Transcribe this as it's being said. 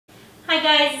Hi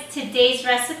guys, today's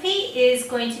recipe is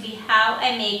going to be how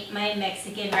I make my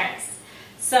Mexican rice.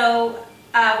 So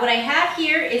what I have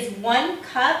here is 1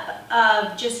 cup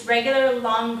of just regular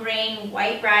long grain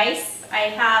white rice. I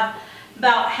have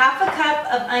about half a cup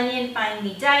of onion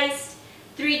finely diced,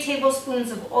 3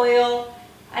 tablespoons of oil.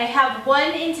 I have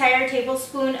 1 entire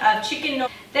tablespoon of chicken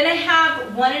noodles. Then I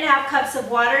have 1.5 cups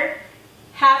of water,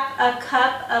 half a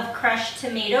cup of crushed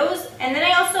tomatoes, and then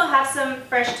I also have some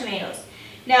fresh tomatoes.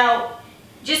 Now,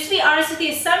 just to be honest with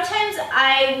you, sometimes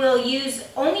I will use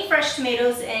only fresh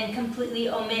tomatoes and completely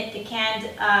omit the canned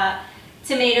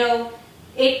tomato.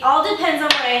 It all depends on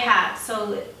what I have.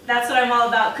 So that's what I'm all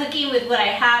about, cooking with what I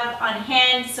have on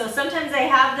hand. So sometimes I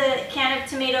have the can of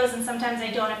tomatoes and sometimes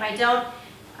I don't. If I don't,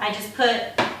 I just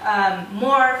put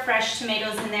more fresh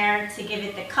tomatoes in there to give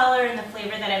it the color and the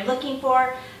flavor that I'm looking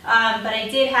for. But I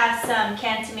did have some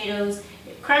canned tomatoes,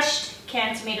 crushed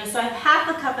canned tomatoes, so I have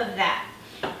half a cup of that.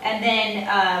 And then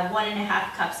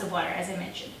 1.5 cups of water, as I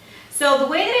mentioned. So the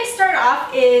way that I start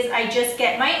off is I just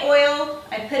get my oil,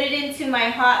 I put it into my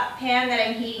hot pan that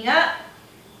I'm heating up,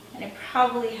 and I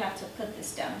probably have to put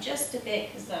this down just a bit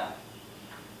because the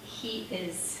heat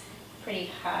is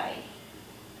pretty high.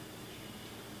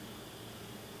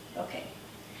 Okay,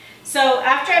 so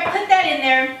after I put that in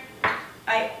there,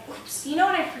 oops, you know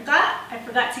what I forgot? I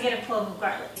forgot to get a clove of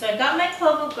garlic. So I've got my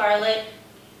clove of garlic,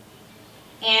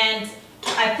 and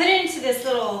I put it into this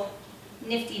little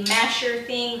nifty masher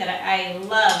thing that I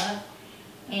love,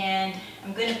 and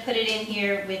I'm going to put it in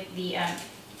here with the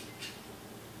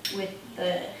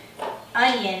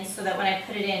onions so that when I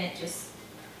put it in, it just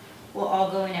will all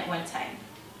go in at one time.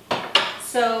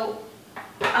 So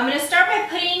I'm going to start by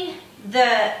putting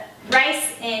the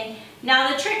rice in.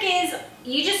 Now the trick is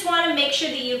you just want to make sure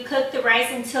that you cook the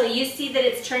rice until you see that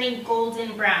it's turning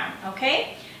golden brown,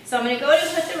 okay? So I'm going to go ahead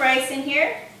and put the rice in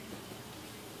here.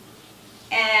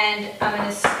 And I'm going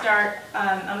to start,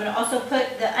 I'm going to also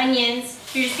put the onions.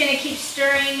 You're just going to keep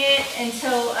stirring it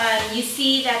until you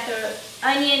see that the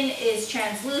onion is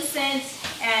translucent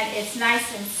and it's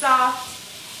nice and soft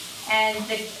and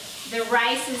the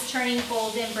rice is turning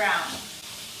golden brown.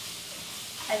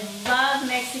 I love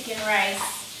Mexican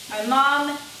rice. My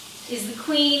mom is the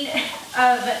queen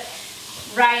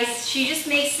of rice. She just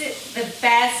makes it the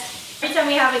best. Every time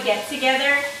we have a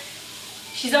get-together,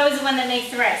 she's always the one that makes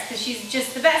the rice because she's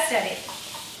just the best at it.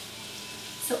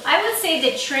 So I would say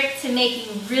the trick to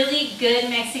making really good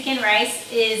Mexican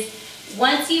rice is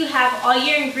once you have all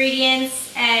your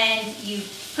ingredients and you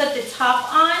put the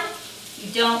top on,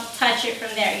 you don't touch it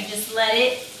from there. You just let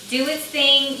it do its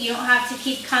thing. You don't have to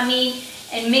keep coming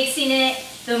and mixing it.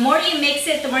 The more you mix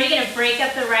it, the more you're going to break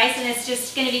up the rice and it's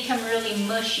just going to become really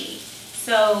mushy.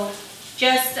 So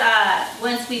just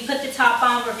once we put the top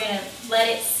on, we're going to let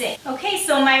it sit. Okay,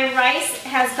 so my rice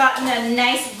has gotten a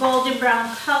nice golden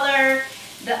brown color.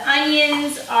 The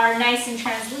onions are nice and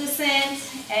translucent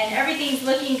and everything's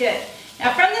looking good.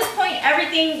 Now from this point,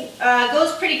 everything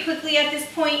goes pretty quickly at this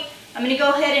point. I'm going to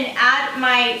go ahead and add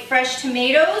my fresh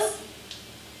tomatoes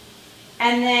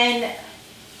and then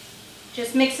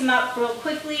just mix them up real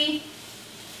quickly.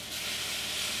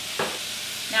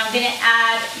 Now I'm going to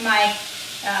add my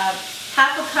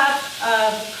half a cup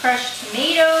of crushed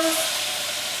tomatoes.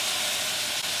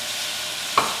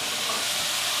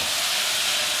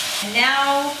 And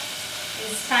now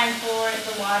it's time for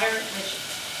the water, which,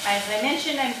 as I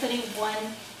mentioned, I'm putting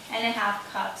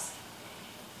 1.5 cups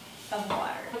of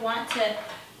water. I want to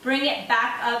bring it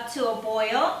back up to a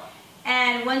boil.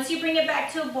 And once you bring it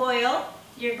back to a boil,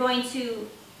 you're going to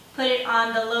put it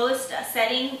on the lowest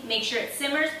setting. Make sure it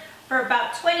simmers for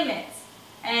about 20 minutes.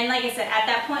 And like I said, at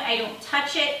that point, I don't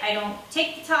touch it. I don't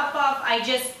take the top off. I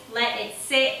just let it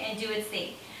sit and do its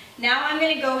thing. Now I'm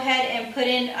going to go ahead and put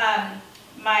in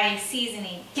my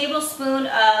seasoning. Tablespoon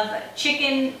of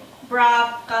chicken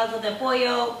broth, caldo de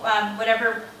pollo,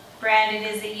 whatever brand it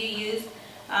is that you use.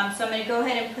 So I'm going to go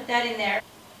ahead and put that in there.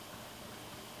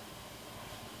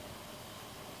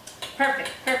 Perfect,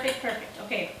 perfect, perfect.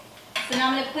 Okay, so now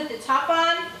I'm going to put the top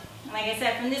on. And like I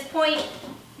said, from this point,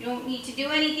 you don't need to do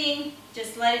anything.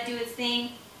 Just let it do its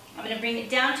thing. I'm going to bring it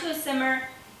down to a simmer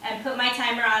and put my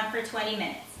timer on for 20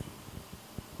 minutes.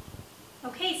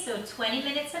 Okay, so 20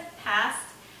 minutes have passed.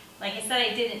 Like I said,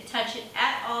 I didn't touch it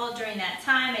at all during that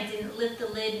time. I didn't lift the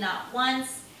lid not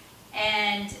once.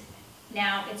 And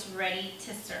now it's ready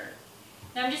to serve.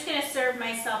 Now I'm just going to serve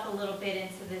myself a little bit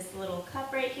into this little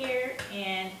cup right here.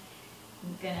 And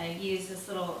I'm going to use this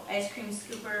little ice cream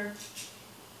scooper.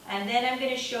 And then I'm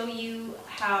going to show you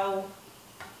how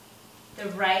the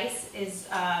rice is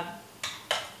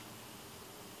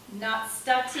not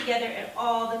stuck together at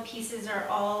all. The pieces are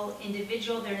all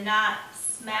individual. They're not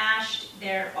smashed.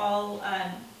 They're all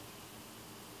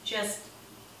just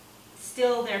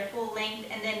still their full length.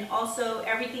 And then also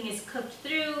everything is cooked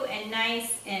through and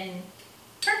nice and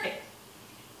perfect.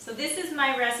 So this is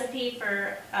my recipe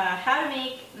for how to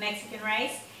make Mexican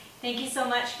rice. Thank you so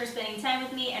much for spending time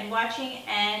with me and watching.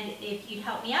 And if you'd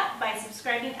help me out by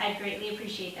subscribing, I'd greatly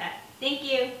appreciate that. Thank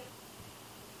you.